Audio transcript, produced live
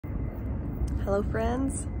Hello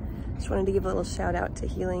friends, just wanted to give a little shout out to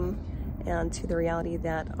healing and to the reality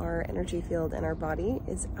that our energy field and our body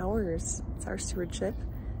is ours. It's our stewardship,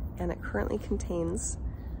 and it currently contains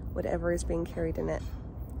whatever is being carried in it,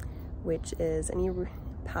 which is any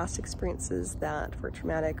past experiences that were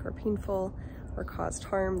traumatic or painful or caused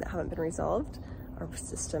harm that haven't been resolved. Our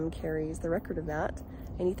system carries the record of that.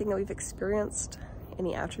 Anything that we've experienced,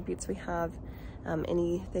 any attributes we have,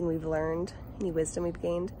 anything we've learned, any wisdom we've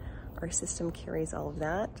gained, our system carries all of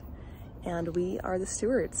that, and we are the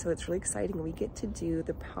stewards. So it's really exciting. We get to do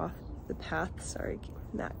the path, sorry,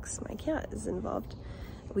 Max, my cat, is involved.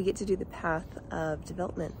 We get to do the path of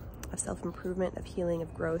development, of self-improvement, of healing,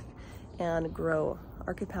 of growth, and grow.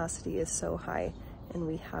 Our capacity is so high, and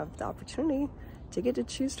we have the opportunity to get to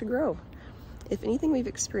choose to grow. If anything we've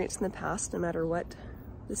experienced in the past, no matter what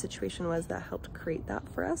the situation was that helped create that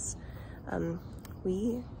for us,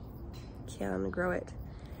 we can grow it.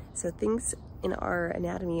 So things in our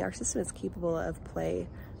anatomy, our system is capable of play,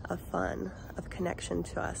 of fun, of connection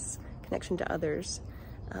to us, connection to others,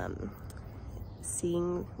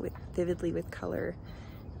 seeing vividly with color,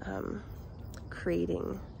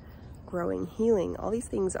 creating, growing, healing. All these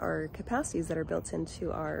things are capacities that are built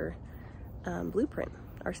into our blueprint.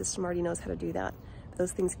 Our system already knows how to do that.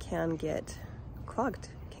 Those things can get clogged,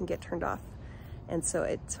 can get turned off. And so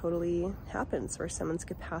it totally happens where someone's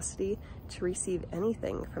capacity to receive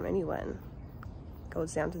anything from anyone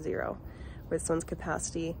goes down to zero, where someone's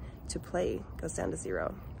capacity to play goes down to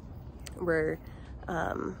zero, where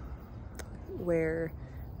the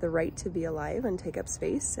right to be alive and take up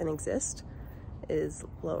space and exist is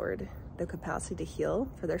lowered. The capacity to heal,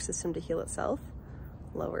 for their system to heal itself,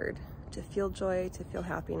 lowered. To feel joy, to feel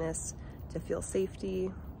happiness, to feel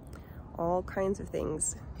safety, all kinds of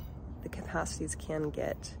things. The capacities can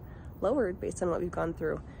get lowered based on what we've gone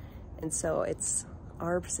through. And so it's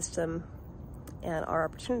our system and our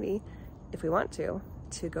opportunity, if we want to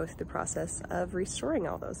go through the process of restoring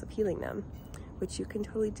all those, of healing them, which you can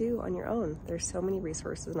totally do on your own. There's so many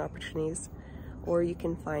resources and opportunities, or you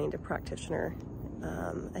can find a practitioner,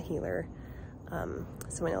 a healer,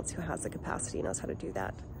 someone else who has the capacity and knows how to do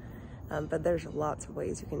that. But there's lots of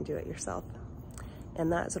ways you can do it yourself.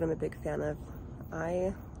 And that's what I'm a big fan of.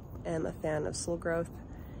 I am a fan of soul growth,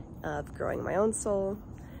 of growing my own soul,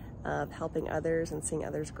 of helping others and seeing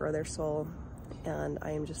others grow their soul. And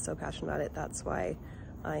I am just so passionate about it. That's why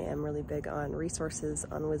I am really big on resources,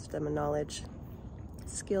 on wisdom and knowledge,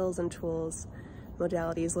 skills and tools,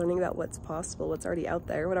 modalities, learning about what's possible, what's already out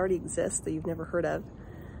there, what already exists that you've never heard of,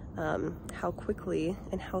 how quickly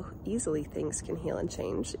and how easily things can heal and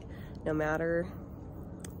change, no matter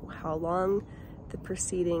how long the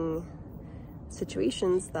preceding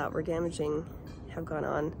situations that were damaging have gone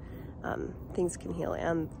on. Things can heal,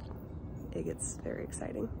 and it gets very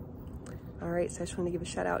exciting. All right, so I just want to give a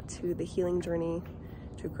shout out to the healing journey,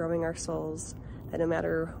 to growing our souls, that no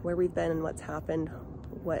matter where we've been and what's happened,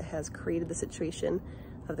 what has created the situation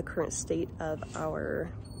of the current state of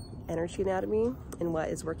our energy anatomy, and what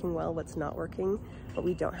is working well, what's not working, what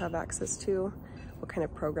we don't have access to, what kind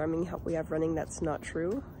of programming we have running that's not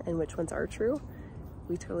true, and which ones are true,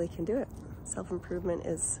 we totally can do it. Self-improvement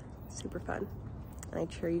is super fun, and I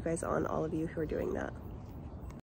cheer you guys on, all of you who are doing that.